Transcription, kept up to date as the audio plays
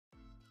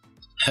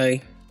Hi,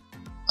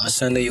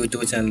 ആശാന്റെ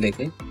YouTube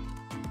ചാനലിലേക്ക്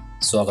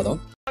സ്വാഗതം.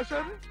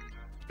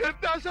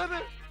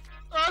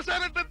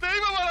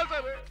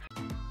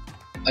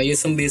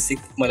 ISM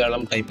basic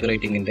Malayalam type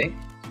റൈറ്റിംഗിൻ്റെ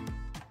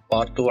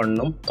part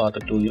 1ഉം part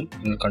 2ഉം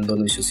നിങ്ങൾ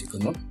കണ്ടുവെന്ന്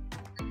വിശ്വസിക്കുന്നു.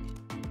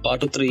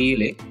 പാർട്ട്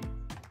 3യിൽ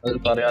അതിൽ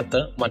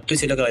പറയാത്ത മറ്റു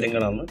ചില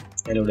കാര്യങ്ങളാണ്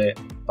ഞാനിവിടെ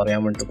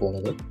പറയാൻ വേണ്ടി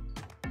പോകുന്നത്.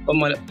 അപ്പം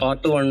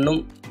പാർട്ട് 1ഉം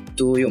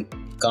 2ഉം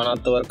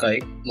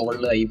കാണാത്തവർക്കായി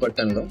മുകളിൽ ഐ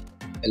ബട്ടണിലും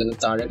അല്ലെങ്കിൽ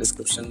താഴെ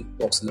ഡിസ്ക്രിപ്ഷൻ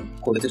ബോക്സിലും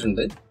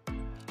കൊടുത്തിട്ടുണ്ട്.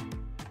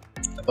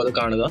 അപ്പോൾ അത്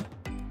കാണുക.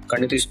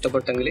 കണ്ടിട്ട്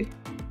ഇഷ്ടപ്പെട്ടെങ്കിൽ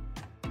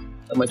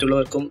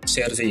മറ്റുള്ളവർക്കും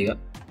ഷെയർ ചെയ്യുക.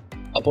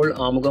 അപ്പോൾ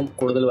ആമുഖം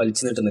കൂടുതൽ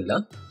വലിച്ചു നീട്ടുന്നില്ല,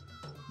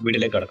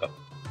 വീഡിയോയിലേക്ക് കടക്കാം.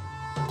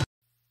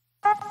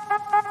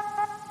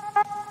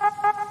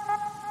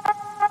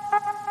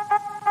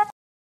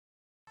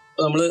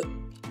 അപ്പോൾ നമ്മൾ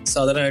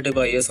സാധാരണയായിട്ട്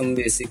ഇപ്പോൾ ISM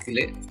ബേസിക്കിൽ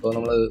ഇപ്പോൾ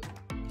നമ്മൾ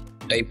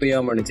ടൈപ്പ്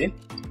ചെയ്യാൻ വേണ്ടിയിട്ട്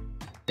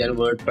ഞാൻ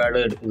വേർഡ്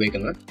പാഡ്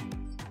ഉപയോഗിക്കുന്നത്.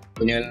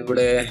 അപ്പോൾ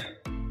ഞാനിവിടെ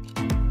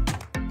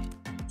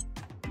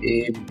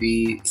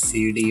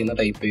ABCD എന്ന്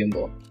ടൈപ്പ്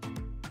ചെയ്യുമ്പോൾ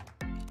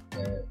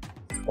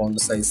ഫോണ്ട്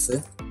സൈസ്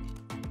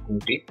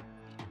കൂട്ടി.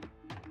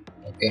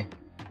 ഓക്കെ,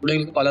 ഇവിടെ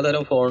എനിക്ക്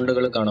പലതരം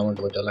ഫോണ്ടുകൾ കാണാൻ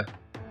വേണ്ടി പറ്റും അല്ലേ.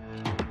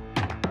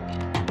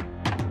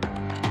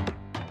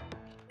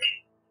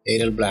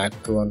 ഏരിയൽ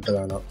ബ്ലാക്ക് പറഞ്ഞിട്ട്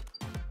കാണാം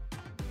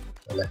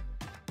അല്ലേ.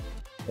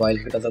 വായിൽ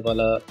കിട്ടാത്ത പല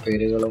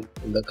പേരുകളും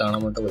ഇവിടെ കാണാൻ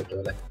വേണ്ടി പറ്റും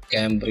അല്ലേ.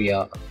 കാംബ്രിയ,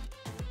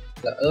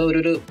 അത്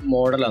ഒരു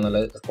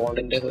മോഡലാണല്ലേ,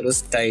 ഫോണ്ടിൻ്റെ ഒരു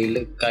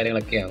സ്റ്റൈല്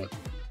കാര്യങ്ങളൊക്കെയാണ്.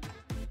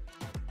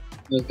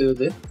 നിങ്ങൾക്ക്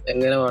ഇത്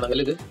എങ്ങനെ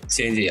വേണമെങ്കിലും ഇത്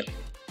ചേഞ്ച് ചെയ്യാം.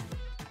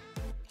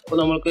 അപ്പോൾ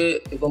നമ്മൾക്ക്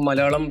ഇപ്പോൾ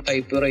മലയാളം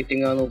ടൈപ്പ്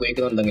റൈറ്റിംഗ് ആണ്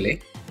ഉപയോഗിക്കുന്നുണ്ടെങ്കിൽ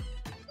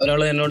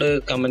ഒരാൾ എന്നോട്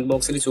കമൻറ്റ്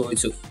ബോക്സിൽ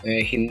ചോദിച്ചു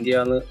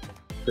ഹിന്ദിയാണ്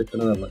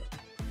കിട്ടുന്നതെന്ന്,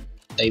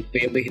 ടൈപ്പ്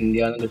ചെയ്യുമ്പോൾ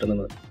ഹിന്ദിയാണ്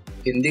കിട്ടുന്നത്.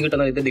 ഹിന്ദി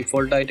കിട്ടുന്നത് ഇത്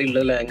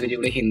ഡിഫോൾട്ടായിട്ടുള്ള ലാംഗ്വേജ്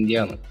ഇവിടെ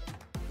ഹിന്ദിയാണ്.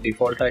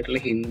 ഡിഫോൾട്ടായിട്ടുള്ള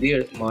ഹിന്ദി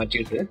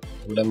മാറ്റിയിട്ട്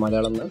ഇവിടെ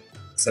മലയാളം എന്ന്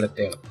സെലക്ട്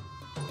ചെയ്യണം.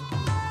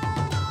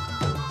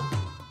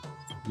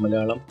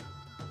 മലയാളം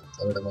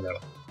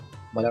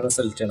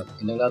സെലക്ട് ചെയ്യണം,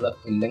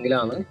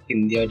 ഇല്ലെങ്കിലാണ്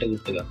ഹിന്ദി ആയിട്ട്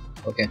കിട്ടുക.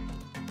 ഓക്കെ,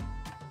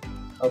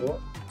 അപ്പോൾ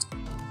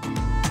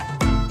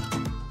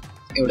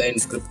ഇവിടെ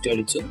ഇൻസ്ക്രിപ്റ്റ്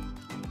അടിച്ചു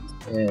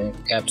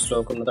ക്യാപ്സ്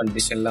ലോക്ക് എന്ന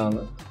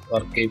കണ്ടീഷനിലാണ്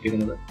വർക്ക്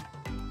ചെയ്യിപ്പിക്കുന്നത്.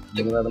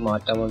 അല്ലെങ്കിൽ അത്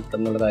മാറ്റാൻ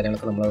വേണ്ടിയിട്ടുള്ള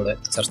കാര്യങ്ങളൊക്കെ നമ്മളവിടെ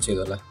ചർച്ച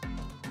ചെയ്തു അല്ലേ.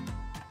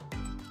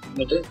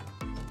 എന്നിട്ട്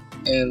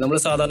നമ്മൾ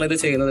സാധാരണ ഇത്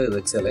ചെയ്യുന്നത് എന്ന്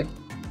വെച്ചാൽ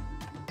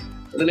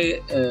ഇതിൽ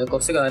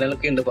കുറച്ച്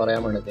കാര്യങ്ങളൊക്കെ ഉണ്ട്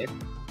പറയാൻ വേണ്ടിയിട്ട്.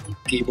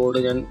 കീബോർഡ്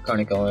ഞാൻ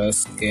കാണിക്കാം.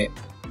 SK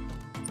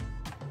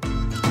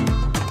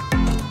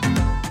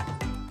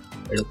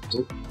എടുത്തു.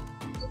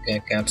 ഓക്കെ,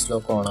 ക്യാപ്സ്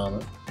ലോക്ക് ഓണാണ്.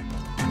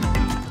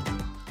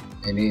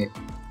 ഇനി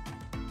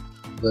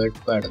വേർഡ്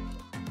പാഡ്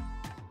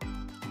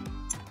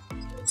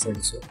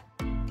അടിച്ചു.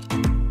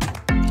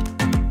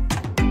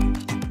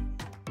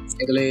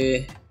 ഇതിൽ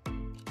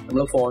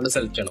നമ്മൾ ഫോണ്ട്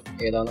സെലക്ട് ചെയ്യണം.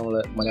 ഏതാണ് നമ്മൾ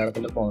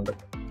മലയാളത്തിൻ്റെ ഫോണ്ട്.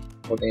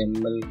 ഇപ്പോൾ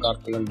ML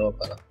കാർത്തികൻ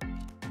ഡോക്കറ.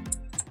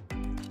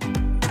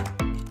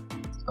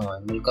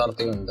 ML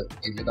കാർത്തികൻ ഉണ്ട്,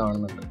 ഇതിൽ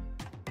കാണുന്നുണ്ട്.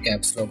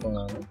 ക്യാപ്സ് ലോക്ക്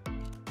ആണ്.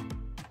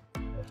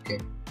 ഓക്കെ,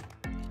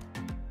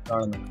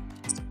 കാണുന്നുണ്ട്.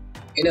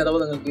 ഇനി അഥവാ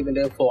നിങ്ങൾക്ക്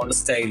ഇതിൻ്റെ ഫോണ്ട്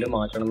സ്റ്റൈല്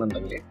മാറ്റണം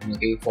എന്നുണ്ടെങ്കിൽ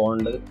നിങ്ങൾക്ക് ഈ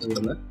ഫോണ്ട്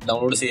ഇവിടുന്ന്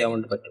ഡൗൺലോഡ് ചെയ്യാൻ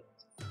വേണ്ടി പറ്റും.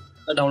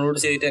 അത് ഡൗൺലോഡ്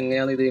ചെയ്തിട്ട്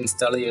എങ്ങനെയാണ് ഇത്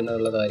ഇൻസ്റ്റാൾ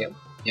ചെയ്യുന്നതിനുള്ള കാര്യം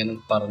ഞാൻ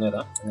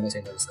പറഞ്ഞുതരാം. എങ്ങനെ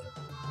ചെയ്യുന്ന വെച്ചാൽ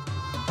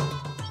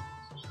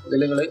ഇതിൽ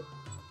നിങ്ങൾ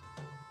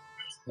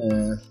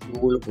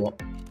ഗൂഗിളിൽ പോവാം.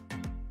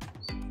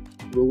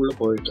 ഗൂഗിളിൽ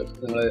പോയിട്ട്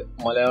നിങ്ങൾ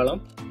മലയാളം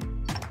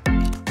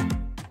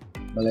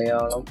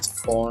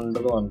ഫോണ്ട്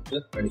എന്ന് പറഞ്ഞിട്ട്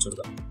അടിച്ചു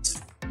കൊടുക്കാം.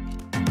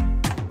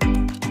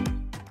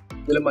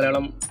 ഇതിൽ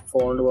മലയാളം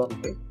ഫോണ്ട്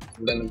പറഞ്ഞിട്ട്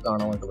ഇവിടെ നിങ്ങൾക്ക്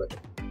കാണാൻ വേണ്ടി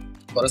പറ്റും.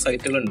 കുറേ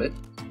സൈറ്റുകളുണ്ട്.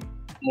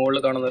 മുകളിൽ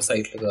കാണുന്ന ഒരു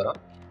സൈറ്റിൽ കയറാം.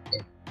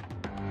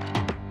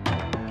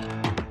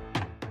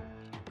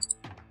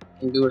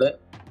 ഇതിവിടെ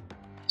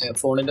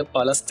ഫോണിൽ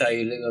പല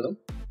സ്റ്റൈലുകൾ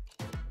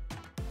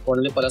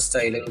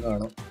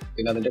കാണാം.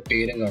 പിന്നെ അതിൻ്റെ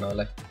പേരും കാണാം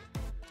അല്ലേ.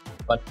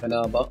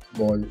 Padmanabha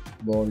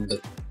bold,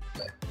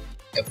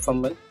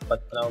 FML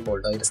Padmanabha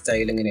bold, അതിൻ്റെ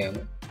സ്റ്റൈൽ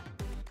ഇങ്ങനെയാണ്.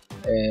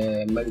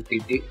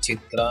 MLTT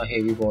ചിത്ര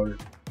ഹെവി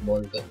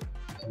ബോൾഡ്,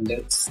 അതിൻ്റെ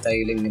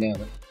സ്റ്റൈൽ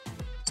ഇങ്ങനെയാണ്.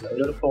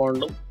 ഒരു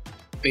ഫോണ്ടും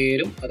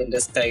പേരും അതിൻ്റെ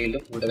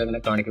സ്റ്റൈലും ഇവിടെ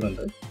അങ്ങനെ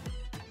കാണിക്കുന്നുണ്ട്.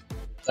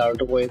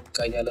 താഴോട്ട് പോയി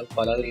കഴിഞ്ഞാൽ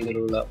പല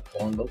രീതിയിലുള്ള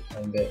ഫോണ്ടും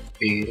അതിൻ്റെ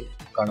പേരും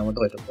കാണാൻ വേണ്ടി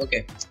പറ്റും. ഓക്കെ,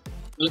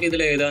 നിങ്ങൾക്ക്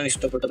ഇതിൽ ഏതാണ്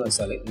ഇഷ്ടപ്പെട്ടതെന്ന്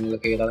വെച്ചാൽ,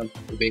 നിങ്ങൾക്ക് ഏതാണ്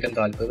ഉപയോഗിക്കാൻ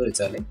താല്പര്യം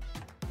വെച്ചാൽ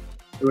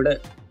ഇവിടെ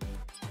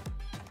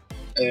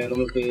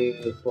നമുക്ക്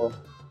ഇപ്പോൾ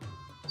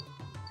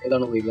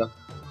ഏതാണ് ഉപയോഗിക്കുക,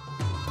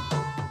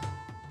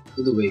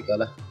 ഇത് ഉപയോഗിക്കുക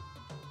അല്ലേ.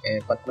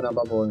 പത്മനാഭ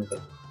ബോൾഡ്.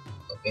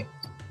 ഓക്കെ,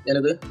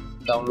 ഞാനിത്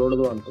ഡൗൺലോഡ്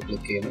പറഞ്ഞിട്ട്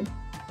ക്ലിക്ക് ചെയ്യുന്നു.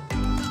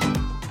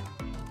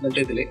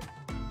 എന്നിട്ട് ഇതിൽ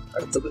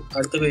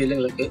അടുത്ത പേജിൽ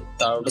നിങ്ങൾക്ക്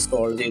താഴോട്ട്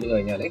സ്ക്രോൾ ചെയ്ത്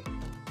കഴിഞ്ഞാൽ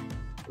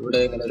ഇവിടെ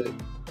ഇങ്ങനെ ഒരു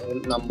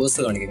നമ്പേഴ്സ്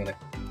കാണിക്കും. ഇങ്ങനെ ഒരു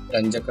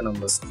 5 അക്ക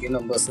നമ്പേഴ്സ്. ഈ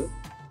നമ്പേഴ്സ്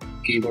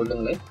കീബോർഡിൽ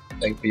നിങ്ങൾ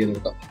ടൈപ്പ് ചെയ്ത്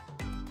കൊടുക്കാം.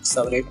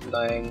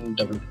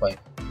 78955.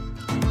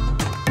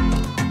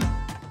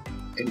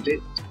 എന്നിട്ട്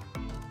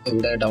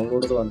ഇവിടെ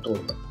ഡൗൺലോഡ് പറഞ്ഞിട്ട്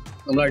കൊടുക്കാം.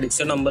 നമ്മൾ അടിച്ച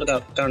നമ്പർ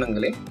കറക്റ്റ്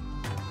ആണെങ്കിൽ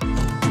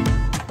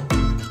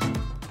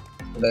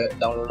ഇവിടെ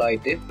ഡൗൺലോഡ്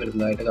ആയിട്ട്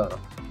വരുന്നതായിട്ട്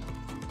കാണാം.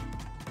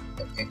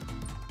 ഓക്കെ,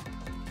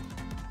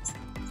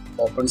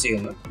 ഓപ്പൺ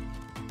ചെയ്യുന്നു.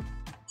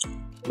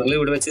 നിങ്ങൾ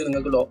ഇവിടെ വെച്ച്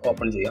നിങ്ങൾക്ക്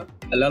ഓപ്പൺ ചെയ്യാം.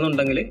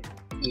 അല്ലാന്നുണ്ടെങ്കിൽ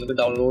നിങ്ങൾക്ക്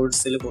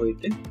ഡൗൺലോഡ്സിൽ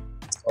പോയിട്ട്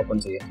ഓപ്പൺ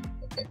ചെയ്യാം.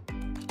 ഓക്കെ,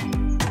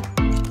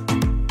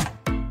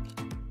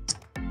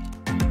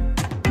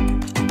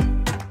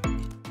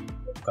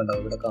 കണ്ടോ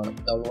ഇവിടെ കാണാം,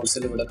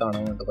 ഡൗൺലോഡ്സിൽ ഇവിടെ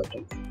കാണാൻ വേണ്ടി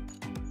പറ്റും.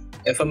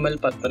 FML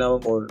പത്മനാഭ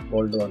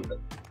ബോൾഡ് വന്നത്.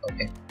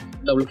 ഓക്കെ,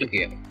 ഡബിൾ ക്ലിക്ക്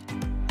ചെയ്യാം.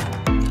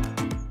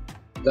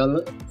 ഇതാണ്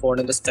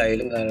ഫോണിൻ്റെ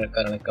സ്റ്റൈലും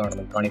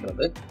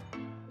കാണിക്കുന്നത്.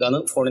 ഇതാണ്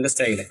ഫോണിൻ്റെ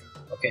സ്റ്റൈല്.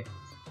 ഓക്കെ,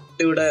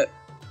 ഇവിടെ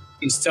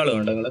ഇൻസ്റ്റാൾ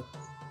വേണ്ട, നിങ്ങൾ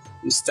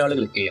ഇൻസ്റ്റാൾ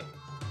ക്ലിക്ക് ചെയ്യാം.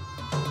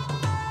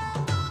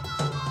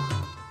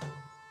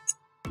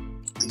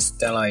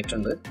 ഇൻസ്റ്റാൾ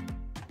ആയിട്ടുണ്ട്.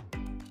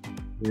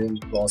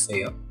 ക്ലോസ്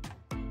ചെയ്യാം.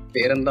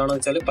 പേരെന്താണെന്ന്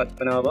വെച്ചാൽ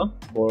പത്മനാഭ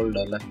ബോൾഡ്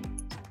അല്ലേ.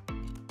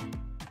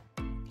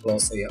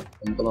 ക്ലോസ് ചെയ്യാം.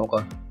 നമുക്ക്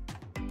നോക്കാം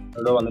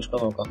ഇവിടെ വന്നിട്ടോ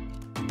നോക്കാം.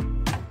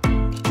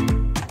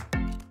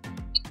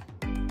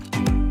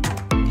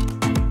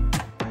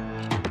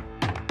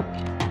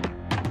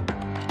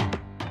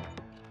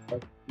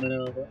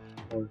 പത്മനാഭ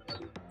ബോൾഡ്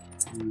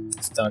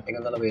സ്റ്റാർട്ടിങ്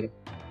എന്താണ് പേര്?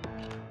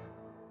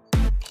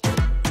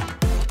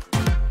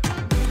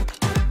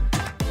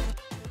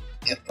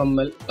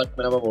 FML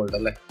പത്മനാഭ ബോൾഡ്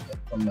അല്ലേ.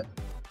 FML.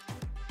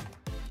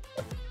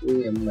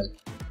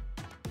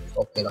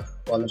 ഓക്കെ,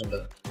 വന്നിട്ടുണ്ട്.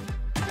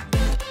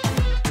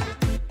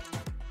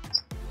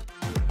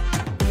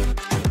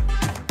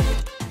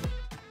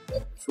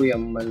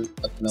 FML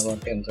പത്മനാഭ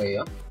എൻ്റർ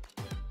ചെയ്യാം.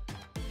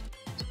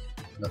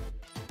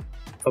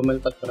 FML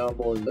പത്മനാഭ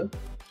ബോൾഡ്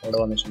അവിടെ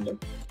വന്നിട്ടുണ്ട്.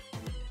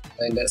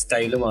 അതിൻ്റെ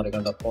സ്റ്റൈല് മാറി,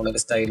 കണ്ടോ ഫോണിൻ്റെ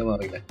സ്റ്റൈല്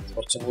മാറിയില്ലേ,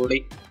 കുറച്ചും കൂടി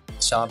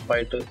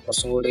ഷാർപ്പായിട്ട്,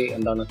 കുറച്ചും കൂടി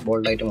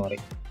ബോൾഡായിട്ട് മാറി.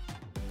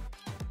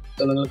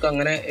 അപ്പോൾ നിങ്ങൾക്ക്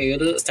അങ്ങനെ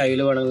ഏത്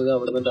സ്റ്റൈല് വേണമെങ്കിലും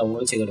അവിടെ നിന്ന്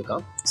ഡൗൺലോഡ്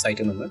ചെയ്തെടുക്കാം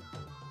സൈറ്റിൽ നിന്ന്.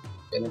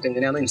 എന്നിട്ട്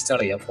എങ്ങനെയാണ് ഇൻസ്റ്റാൾ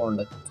ചെയ്യുക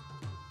ഫോണിൽ.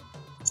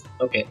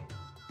 ഓക്കെ,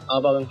 ആ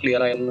ഭാഗം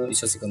ക്ലിയർ ആയെന്ന്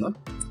വിശ്വസിക്കുന്നു.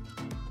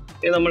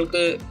 ഇത്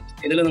നമ്മൾക്ക്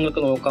ഇതിൽ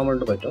നിങ്ങൾക്ക് നോക്കാൻ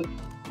വേണ്ടി പറ്റും.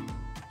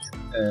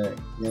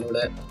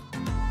 ഞാനിവിടെ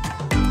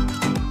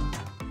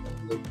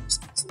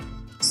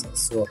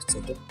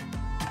കുറച്ചിട്ട്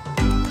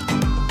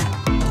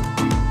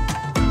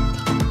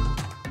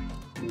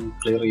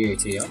ക്ലിയർ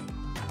ചെയ്യാം.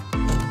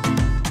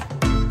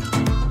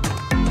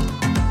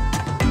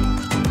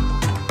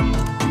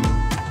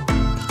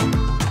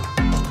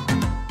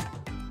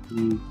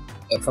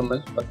 FML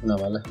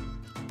പത്മനാഭ അല്ലേ.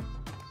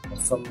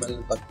 FML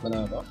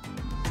പത്മനാഭ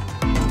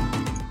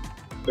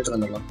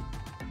കിട്ടുന്നുണ്ടല്ലോ.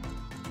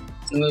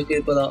 നിങ്ങൾക്ക്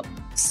ഇപ്പോൾ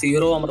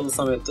 0 അമർത്തുന്ന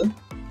സമയത്ത്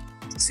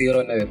 0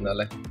 തന്നെ വരുന്നത്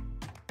അല്ലേ.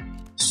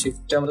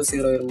 ഷിഫ്റ്റ് അമർത്ത്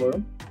 0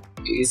 വരുമ്പോഴും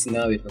ഈ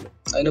സിനാ വരുന്നത്.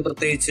 അതിന്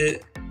പ്രത്യേകിച്ച്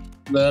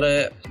വേറെ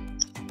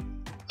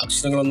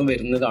അക്ഷരങ്ങളൊന്നും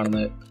വരുന്നത്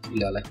കാണുന്നത്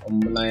ഇല്ല അല്ലേ.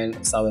 9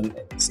 7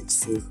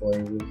 6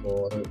 5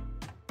 4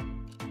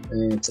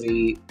 3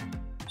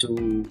 2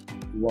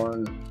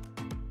 1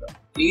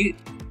 ഈ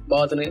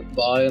ഭാഗത്തിന്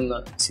ബാ എന്ന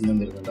ചിഹ്നം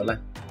വരുന്നുണ്ട് അല്ലേ.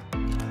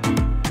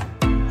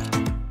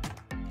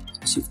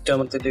 ഷിഫ്റ്റ്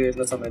അമർത്തിട്ട്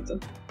വരുന്ന സമയത്ത്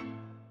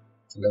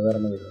വേറെ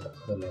ഒന്നും വരുന്നില്ല,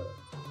 തന്നെയാണ്.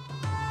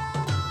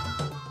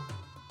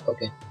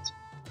 ഓക്കെ,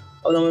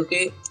 അപ്പോൾ നമുക്ക്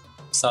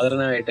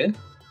സാധാരണയായിട്ട്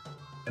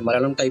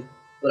മലയാളം ടൈപ്പ്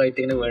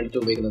റൈറ്റിങ്ങിന് വേണ്ടിയിട്ട്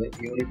ഉപയോഗിക്കുന്നത്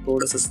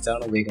യൂണിക്കോഡ്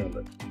സിസ്റ്റമാണ്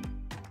ഉപയോഗിക്കുന്നത്.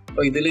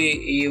 അപ്പോൾ ഇതിൽ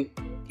ഈ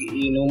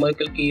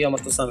ന്യൂമറിക്കൽ കീ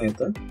അമർത്തുന്ന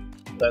സമയത്ത്,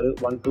 അതായത്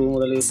 1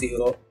 മുതൽ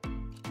 0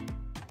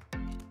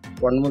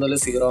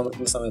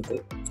 അമർത്തുന്ന സമയത്ത്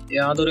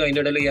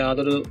അതിൻ്റെ ഇടയിൽ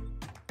യാതൊരു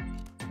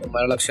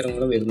മലയാള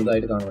അക്ഷരങ്ങളും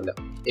വരുന്നതായിട്ട് കാണില്ല.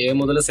 A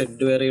മുതൽ Z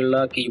വരെയുള്ള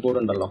കീബോർഡ്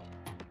ഉണ്ടല്ലോ,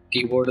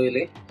 കീബോർഡിൽ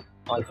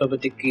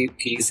ആൽഫബറ്റിക്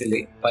കീസിൽ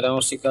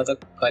പരാമർശിക്കാത്ത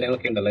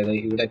കാര്യങ്ങളൊക്കെ ഉണ്ടല്ലോ, ഇത്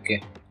ഇവിടെയൊക്കെ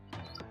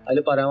അതിൽ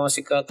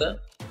പരാമർശിക്കാത്ത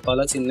പല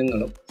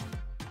ചിഹ്നങ്ങളും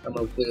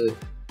നമ്മൾക്ക്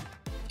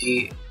ഈ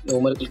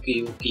ന്യൂമറിക്കൽ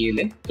കീയിൽ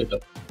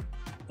കിട്ടും.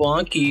 അപ്പോൾ ആ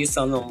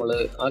കീസാണ്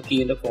ആ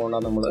കീയിൻ്റെ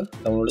ഫോണാണ് നമ്മൾ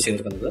ഡൗൺലോഡ്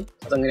ചെയ്തെടുക്കുന്നത്.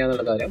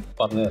 അതെങ്ങനെയാണെന്നുള്ള കാര്യം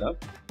പറഞ്ഞു തരാം.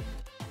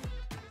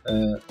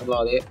 നമ്മൾ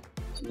ആദ്യം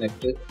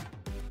നെറ്റ്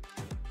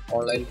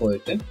ഓൺലൈനിൽ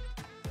പോയിട്ട്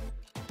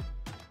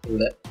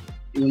ഇവിടെ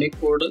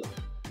യൂണിക്കോഡ്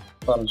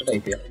പറഞ്ഞിട്ട്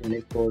ടൈപ്പ് ചെയ്യാം.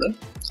 യൂണിക്കോഡ്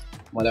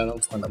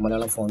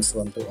മലയാളം ഫോൺസ്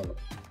പറഞ്ഞിട്ട് വന്നു.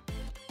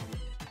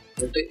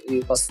 എന്നിട്ട് ഈ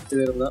ഫസ്റ്റ്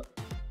വരുന്ന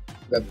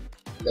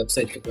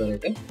വെബ്സൈറ്റിൽ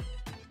കയറിയിട്ട്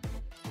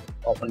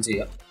ഓപ്പൺ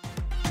ചെയ്യാം.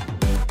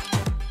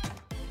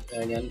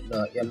 ഞാൻ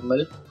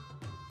ML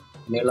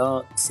നിള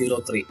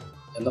 03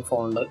 എന്ന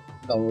ഫോണ്ട്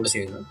ഡൗൺലോഡ്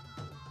ചെയ്യുന്നു.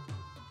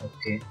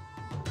 ഓക്കെ,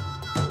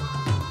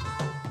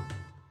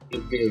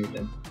 ക്ലിക്ക്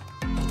ചെയ്തിട്ട്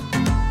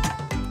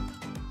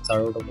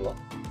താഴോട്ട് പോവാം.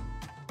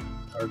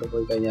 താഴോട്ട്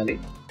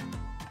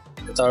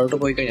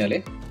പോയി കഴിഞ്ഞാൽ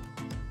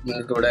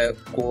നിങ്ങൾക്ക് ഇവിടെ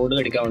കോഡ്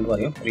അടിക്കാൻ വേണ്ടി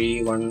പറയും.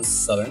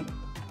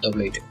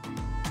 31788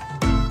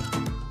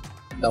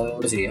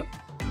 ഡൗൺലോഡ് ചെയ്യാം.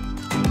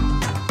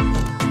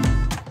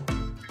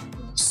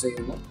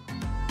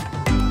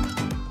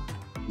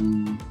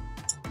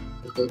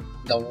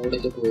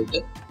 ഡൗൺലോഡിൽ പോയിട്ട്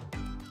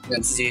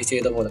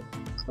ചെയ്ത പോലെ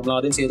നമ്മൾ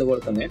ആദ്യം ചെയ്ത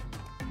പോലെ തന്നെ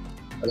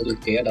അത്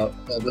ക്ലിക്ക് ചെയ്യുക,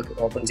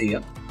 ഓപ്പൺ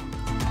ചെയ്യാം.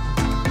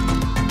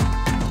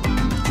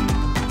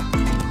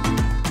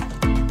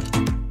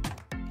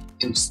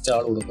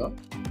 ഇൻസ്റ്റാൾ കൊടുക്കുക,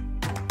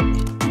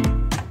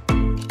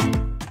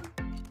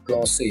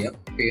 ക്ലോസ് ചെയ്യാം.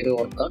 പേര്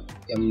ഓർക്കാം,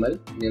 ML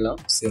നിള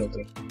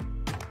 03.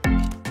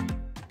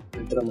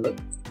 എന്നിട്ട് നമ്മൾ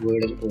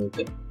വേർഡിൽ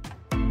പോയിട്ട്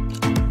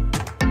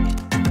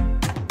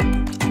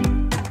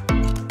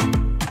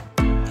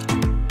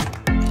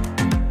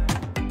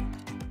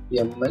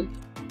ML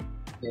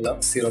നിള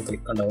 03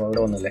 കണ്ടോ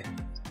അവിടെ വന്നല്ലേ.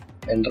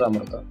 എൻ്റർ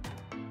അമർത്താം.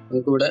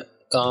 നമുക്കിവിടെ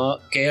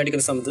കെ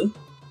അടിക്കുന്ന സമയത്ത്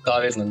കാ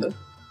വരുന്നുണ്ട്,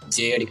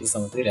 ജെ അടിക്കുന്ന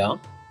സമയത്ത് രാ,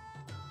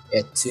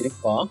 എച്ചിന്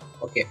പാ.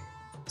 ഓക്കെ,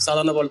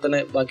 സാധാരണ പോലെ തന്നെ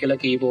ബാക്കിയുള്ള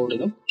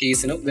കീബോർഡിനും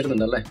കീസിനും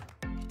വരുന്നുണ്ട് അല്ലേ.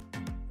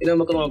 ഇത്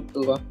നമുക്ക്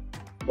നോക്കുക.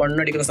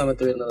 1 അടിക്കുന്ന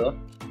സമയത്ത് വരുന്നതോ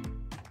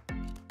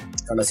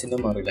കണ്ട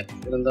ചിഹ്നം മാറിയില്ലേ.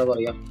 ഇതിനെന്താ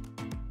പറയുക,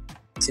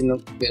 ചിഹ്നം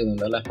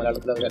വരുന്നുണ്ട് അല്ലേ,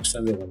 മലയാളത്തിൽ ഒരു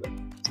അക്ഷരം വരുന്നുണ്ട്.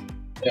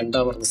 2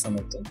 അമർത്തുന്ന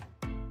സമയത്ത്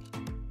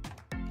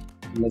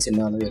ഇന്ന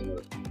ചിഹ്നമാണ്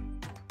വരുന്നത്.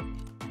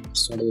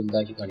 കുറച്ചുകൂടി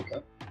വലുതാക്കി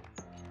കാണിക്കാം.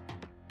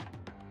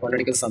 1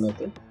 അടിക്കുന്ന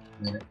സമയത്ത്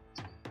ഇങ്ങനെ,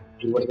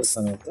 2 അടിക്കുന്ന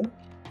സമയത്ത്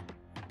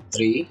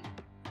 3,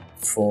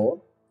 4,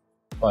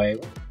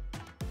 5.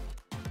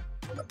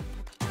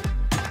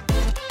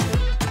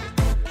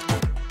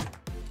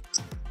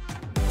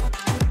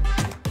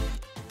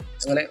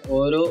 അങ്ങനെ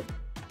ഓരോ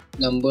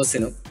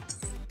നമ്പേഴ്സിനും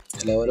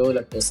അല്ലെ ഓരോ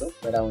ലെറ്റേഴ്സും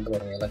വരാൻ വേണ്ടി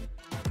പറഞ്ഞല്ലേ.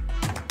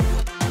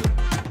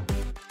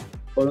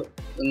 അപ്പോൾ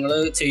നിങ്ങൾ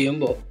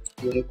ചെയ്യുമ്പോൾ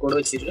യൂണിക്കോഡ്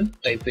വെച്ചിട്ട്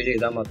ടൈപ്പ്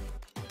ചെയ്താൽ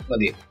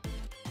മതി.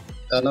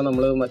 കാരണം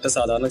നമ്മൾ മറ്റേ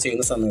സാധാരണ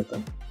ചെയ്യുന്ന സമയത്ത്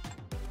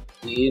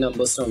ഈ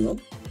നമ്പേഴ്സിനൊന്നും,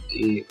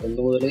 ഈ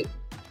 1 മുതൽ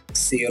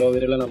 0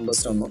 വരെയുള്ള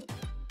നമ്പേഴ്സിനൊന്നും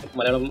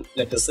മലയാളം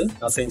ലെറ്റേഴ്സ്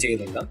അസൈൻ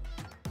ചെയ്യുന്നില്ല.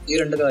 ഈ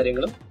 2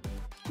 കാര്യങ്ങളും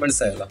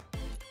മനസ്സിലായല്ലോ.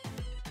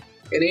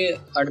 ഇനി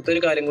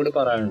അടുത്തൊരു കാര്യം കൂടി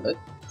പറയാനുണ്ട്.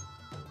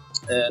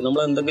 നമ്മൾ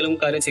എന്തെങ്കിലും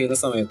കാര്യം ചെയ്യുന്ന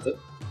സമയത്ത്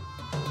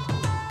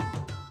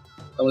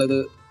നമ്മളിത്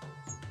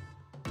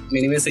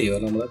മിനിമൈസ് ചെയ്യുമോ.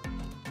 നമ്മൾ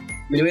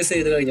മിനിമൈസ്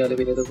ചെയ്ത് കഴിഞ്ഞാൽ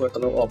പിന്നെ ഇത്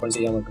പെട്ടെന്ന് ഓപ്പൺ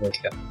ചെയ്യാൻ നമുക്ക്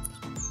പറ്റില്ല.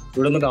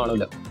 ഇവിടെ ഒന്നും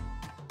കാണില്ല.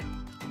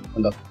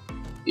 ഉണ്ടോ,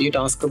 ഈ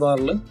ടാസ്ക്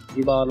ബാറിൽ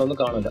ഈ ബാറിലൊന്നും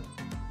കാണില്ല.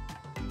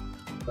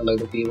 കണ്ടോ,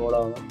 ഇത്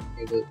കീബോർഡാണ്,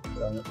 ഇത്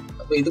ഇതാണ്.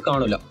 അപ്പോൾ ഇത്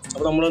കാണില്ല.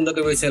 അപ്പോൾ നമ്മൾ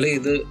എന്തൊക്കെ വെച്ചാൽ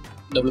ഇത്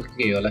ഡബിൾ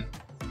ക്ലിക്ക് ചെയ്യുമോ അല്ലേ.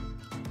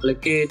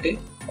 ക്ലിക്ക് ചെയ്തിട്ട്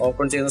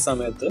ഓപ്പൺ ചെയ്യുന്ന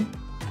സമയത്ത്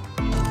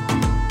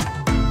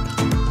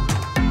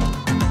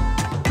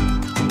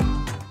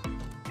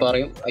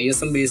പറയും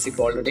ISM ബേസിക്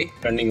ഓൾറെഡി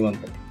റണ്ണിങ്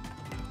വന്നു.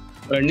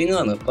 റണ്ണിങ്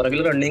ആണ്,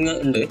 പുറകിൽ റണ്ണിങ്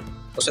ഉണ്ട്,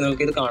 പക്ഷെ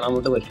നിങ്ങൾക്ക് ഇത് കാണാൻ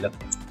വേണ്ടി പറ്റില്ല.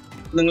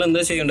 നിങ്ങൾ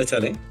എന്താ ചെയ്യേണ്ടത്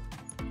വെച്ചാൽ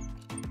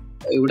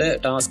ഇവിടെ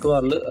ടാസ്ക്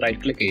ബാറിൽ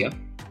റൈറ്റ് ക്ലിക്ക് ചെയ്യാം.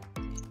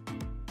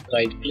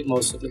 റൈറ്റ് ക്ലിക്ക്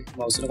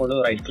മൗസിനെ കൊണ്ട്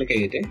റൈറ്റ് ക്ലിക്ക്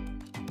ചെയ്തിട്ട്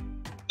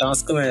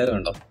ടാസ്ക് മാനേജർ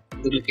കണ്ടോ,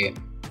 ഇത് ക്ലിക്ക് ചെയ്യാം.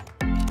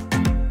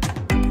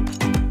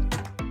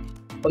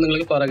 അപ്പോൾ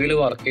നിങ്ങൾക്ക് പുറകിൽ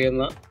വർക്ക്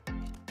ചെയ്യുന്ന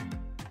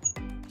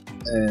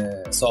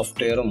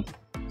സോഫ്റ്റ്വെയറും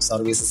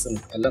സർവീസസും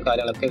എല്ലാ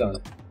കാര്യങ്ങളൊക്കെ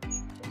കാണും.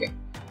 ഓക്കെ,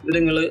 ഇത്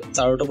നിങ്ങൾ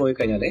താഴോട്ട് പോയി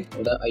കഴിഞ്ഞാൽ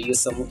ഇവിടെ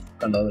ISM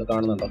കണ്ടോ, ഇവിടെ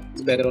കാണുന്നുണ്ടോ,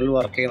 ഇത് ബാക്ക്ഗ്രൗണ്ടിൽ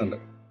വർക്ക് ചെയ്യുന്നുണ്ട്.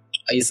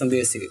 ISM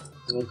ബേസിക്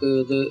നമുക്ക്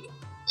ഇത്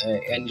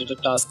എൻ്റെ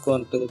ടാസ്ക്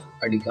പറഞ്ഞിട്ട്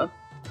അടിക്കാം.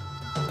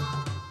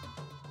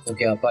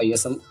 ഓക്കെ, അപ്പോൾ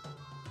ISM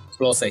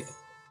ക്ലോസ് ആയി,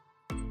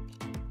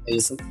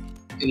 ISM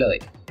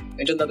ഇല്ലാതായി.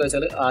 എന്നിട്ട് എന്താ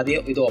വെച്ചാൽ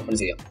ആദ്യം ഇത് ഓപ്പൺ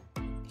ചെയ്യാം,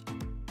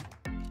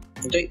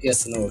 എന്നിട്ട്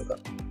യെസ് എന്ന് കൊടുക്കാം.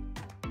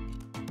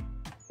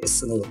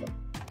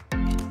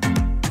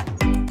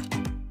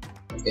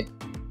 ഓക്കെ,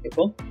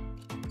 ഇപ്പോൾ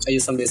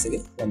ISM ബേസിക്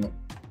വന്നു.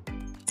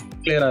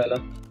 ക്ലിയർ ആയല്ലോ.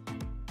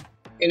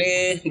 ഇനി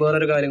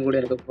വേറൊരു കാര്യം കൂടി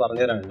എനിക്ക്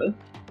പറഞ്ഞു തരാനുണ്ട്.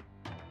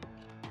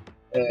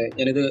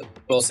 ഞാനിത്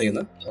ക്ലോസ്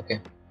ചെയ്യുന്നു. ഓക്കെ,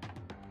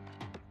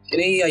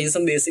 ഇനി ഈ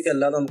ISM ബേസിക്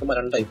അല്ലാതെ നമുക്ക്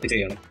മലയാളം ടൈപ്പ്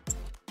ചെയ്യണം.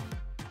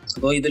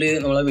 അപ്പോൾ ഇതിൽ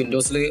നമ്മളെ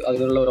വിൻഡോസിൽ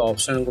അതിനുള്ള ഒരു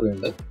ഓപ്ഷനും കൂടി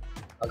ഉണ്ട്.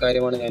 ആ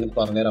കാര്യമാണ് ഞാൻ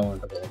പറഞ്ഞു തരാൻ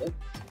വേണ്ടി പോകുന്നത്.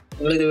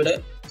 നിങ്ങളിതിവിടെ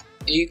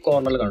ഈ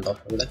കോർണറിൽ കണ്ടോ,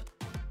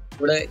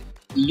 ഇവിടെ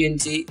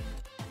ENG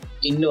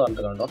ഇന്ന്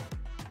പറഞ്ഞിട്ട് കണ്ടോ,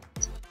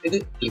 ഇത്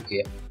ക്ലിക്ക്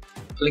ചെയ്യാം.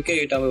 ക്ലിക്ക്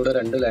ചെയ്തിട്ടാകുമ്പോൾ ഇവിടെ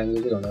 2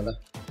 ലാംഗ്വേജ് കാണും അല്ലേ,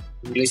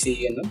 English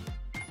EN,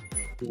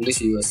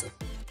 English US,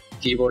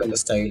 കീബോർഡിൻ്റെ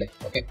style.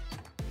 Okay,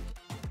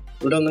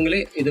 ഇവിടെ ഒന്നെങ്കിൽ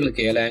ഇത് ക്ലിക്ക്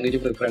ചെയ്യാം, ലാംഗ്വേജ്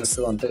പ്രിഫറൻസ്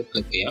വന്നിട്ട്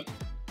ക്ലിക്ക് ചെയ്യാം.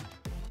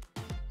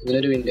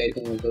 ഇങ്ങനൊരു വിൻഡോ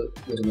ആയിരിക്കും നിങ്ങൾക്ക്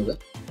വരുന്നത്.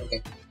 ഓക്കെ,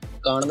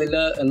 കാണുന്നില്ല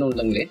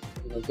എന്നുണ്ടെങ്കിൽ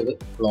നിങ്ങൾക്കിത്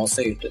ക്ലോസ്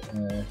ചെയ്തിട്ട്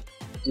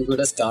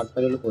നിങ്ങൾക്കിവിടെ സ്റ്റാർട്ട്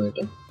മെനുവിൽ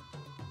പോയിട്ട്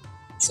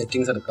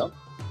സെറ്റിങ്സ് എടുക്കാം.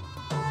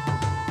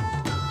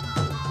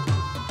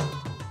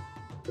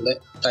 ഇവിടെ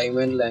ടൈം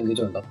ആൻഡ്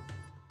ലാംഗ്വേജ് ഉണ്ടോ,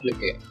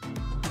 ക്ലിക്ക് ചെയ്യാം.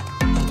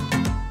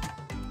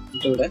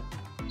 എന്നിട്ട് ഇവിടെ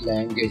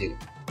ലാംഗ്വേജ്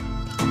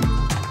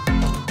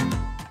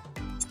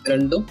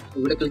രണ്ടും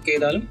ഇവിടെ ക്ലിക്ക്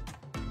ചെയ്താലും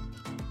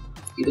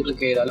ഇത്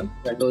ക്ലിക്ക് ചെയ്താലും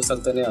 2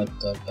 സ്ഥലത്ത് തന്നെ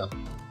കാണിച്ചു തരാം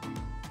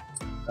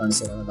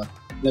കേട്ടോ.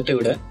 എന്നിട്ട്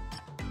ഇവിടെ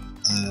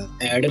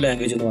ആഡ്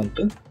ലാംഗ്വേജ് എന്ന്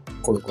പറഞ്ഞിട്ട്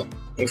കൊടുക്കുക.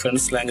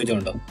 പ്രിഫറൻസ് ലാംഗ്വേജ്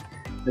ഉണ്ടോ,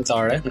 ഇത്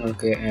താഴെ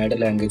നിങ്ങൾക്ക് ആഡ്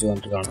ലാംഗ്വേജ്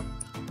പറഞ്ഞിട്ട് കാണാം.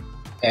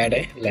 ആഡ്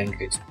എ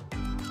ലാംഗ്വേജ്,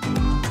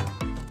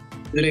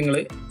 ഇതിൽ നിങ്ങൾ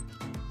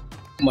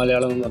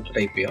മലയാളം എന്ന് പറഞ്ഞിട്ട്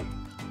ടൈപ്പ് ചെയ്യാം.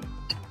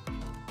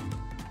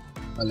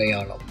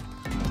 മലയാളം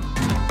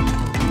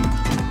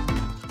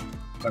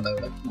കണ്ട,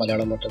 ഇവിടെ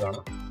മലയാളം പറഞ്ഞിട്ട്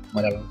കാണാം.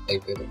 മലയാളം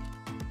ടൈപ്പ് ചെയ്തു,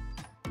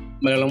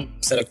 മലയാളം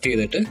സെലക്ട്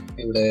ചെയ്തിട്ട്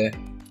ഇവിടെ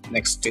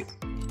next,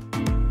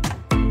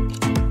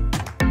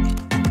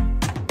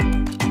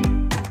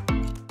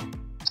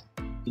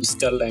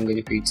 install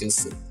language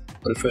features,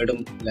 preferred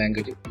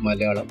language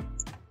Malayalam,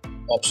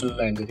 optional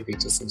language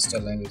features,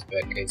 install language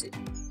package,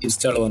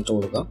 install പറഞ്ഞിട്ട്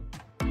കൊടുക്കാം.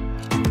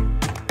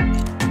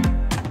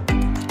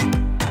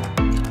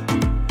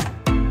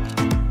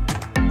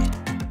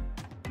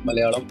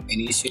 Malayalam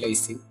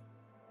initialising,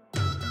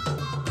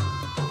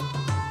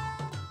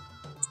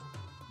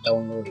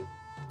 downloading.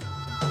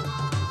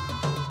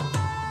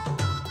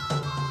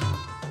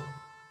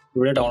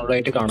 ഇവിടെ ഡൗൺലോഡ്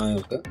ആയിട്ട് കാണാൻ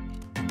നിങ്ങൾക്ക്.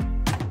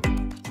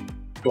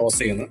 ക്ലോസ്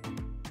ചെയ്യുന്നു.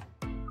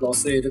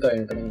 ക്ലോസ് ചെയ്ത്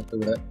കഴിഞ്ഞിട്ട് നിങ്ങൾക്ക്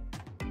ഇവിടെ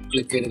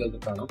ക്ലിക്ക് ചെയ്ത്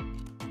കാണാം.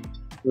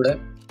 ഇവിടെ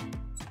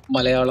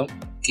മലയാളം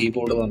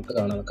കീബോർഡ് വന്നിട്ട്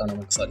കാണാൻ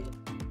വേണ്ടി സാധിക്കും.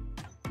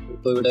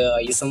 ഇപ്പോൾ ഇവിടെ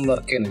ISM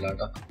വർക്ക് ചെയ്യുന്നില്ല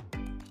കേട്ടോ.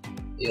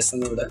 ISM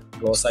ഇവിടെ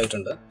ക്ലോസ്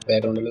ആയിട്ടുണ്ട്.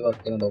 ബാക്ക്ഗ്രൗണ്ടിൽ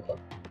വർക്ക് ചെയ്യുന്നത് നോക്കാം.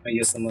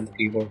 ISM വന്ന്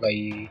കീബോർഡ്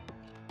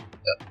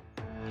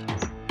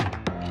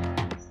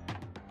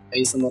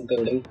ISM വന്നിട്ട്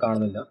എവിടെയും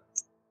കാണുന്നില്ല.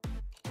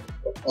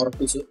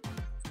 ഉറപ്പിച്ച്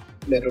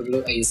ബാക്ക്ഗ്രൗണ്ടിൽ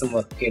ISM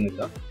വർക്ക്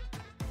ചെയ്യുന്നില്ല.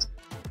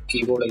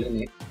 കീബോർഡിൽ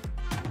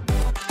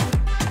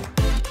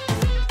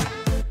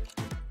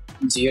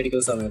G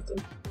അടിക്കുന്ന സമയത്ത്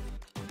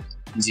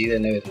G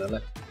തന്നെ വരുന്നത് അല്ലേ.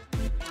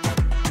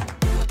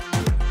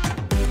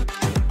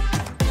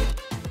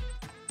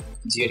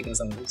 G അടിക്കുന്ന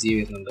സമയത്ത് G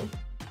വരുന്നുണ്ട്.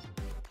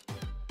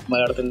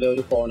 മലയാളത്തിൻ്റെ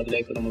ഒരു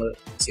ഫോണിലേക്ക് നമ്മൾ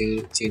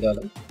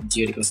ചെയ്താലും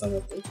G അടിക്കുന്ന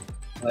സമയത്ത്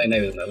അത് തന്നെ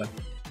വരുന്നത് അല്ലേ.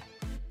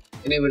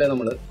 ഇനി ഇവിടെ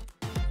നമ്മൾ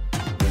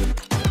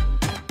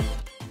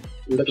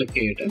ഇവിടെ ക്ലിക്ക്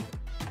ചെയ്തിട്ട്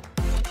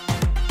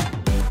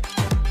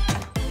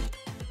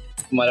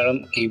മലയാളം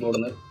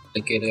കീബോർഡിൽ നിന്ന്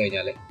ക്ലിക്ക് ചെയ്ത്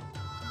കഴിഞ്ഞാൽ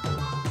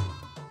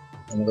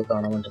നമുക്ക്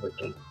കാണാൻ വേണ്ടി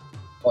പറ്റും.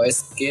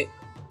 OSK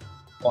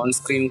ഓൺ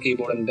സ്ക്രീൻ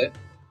കീബോർഡിൻ്റെ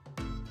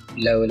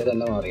ലെവൽ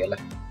തന്നെ മാറിയല്ലേ.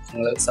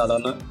 നിങ്ങൾ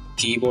സാധാരണ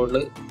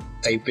കീബോർഡിൽ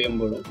ടൈപ്പ്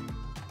ചെയ്യുമ്പോഴും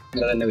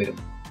ഇങ്ങനെ തന്നെ വരും.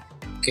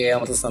 K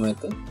അമർത്തുന്ന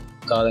സമയത്ത്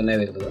K തന്നെ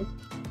വരുന്നത്,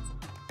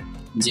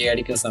 J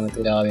അടിക്കുന്ന സമയത്ത്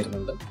രാ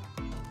വരുന്നുണ്ട്.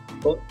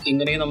 അപ്പോൾ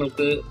ഇങ്ങനെ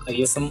നമുക്ക്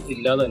ISM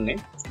ഇല്ലാതെ തന്നെ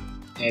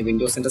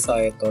വിൻഡോസിൻ്റെ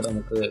സഹായത്തോടെ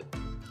നമുക്ക്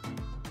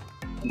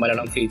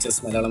Malayalam features,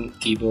 Malayalam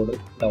keyboard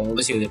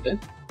download ചെയ്തിട്ട്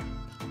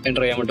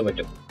എൻ്റർ ചെയ്യാൻ വേണ്ടി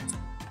പറ്റും.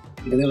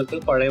 ഇത് നിങ്ങൾക്ക്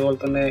പഴയ പോലെ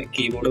തന്നെ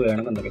കീബോർഡ്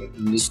വേണമെന്നുണ്ടെങ്കിൽ,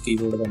 ഇംഗ്ലീഷ്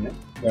കീബോർഡ് തന്നെ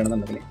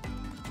വേണമെന്നുണ്ടെങ്കിൽ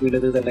ഇവിടെ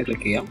ഇത് തന്നെ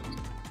ക്ലിക്ക് ചെയ്യാം.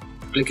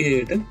 ക്ലിക്ക്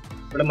ചെയ്തിട്ട്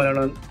ഇവിടെ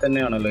മലയാളം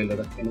തന്നെയാണല്ലോ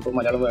ഉള്ളത്. എനിക്കിപ്പോൾ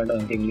മലയാളം വേണ്ട,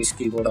 നമുക്ക് ഇംഗ്ലീഷ്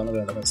കീബോർഡാണ്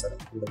വേണ്ടത് വെച്ചാൽ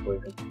ഇവിടെ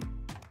പോയിട്ട്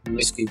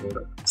ഇംഗ്ലീഷ്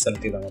കീബോർഡ്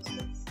സെലക്ട് ചെയ്താൽ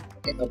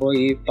മതി. അപ്പോൾ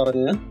ഈ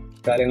പറഞ്ഞ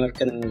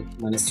കാര്യങ്ങളൊക്കെ നിങ്ങൾ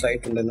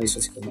മനസ്സിലായിട്ടുണ്ടെന്ന്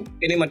വിശ്വസിക്കുന്നു.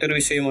 ഇനി മറ്റൊരു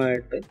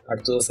വിഷയമായിട്ട്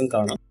അടുത്ത ദിവസം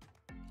കാണാം.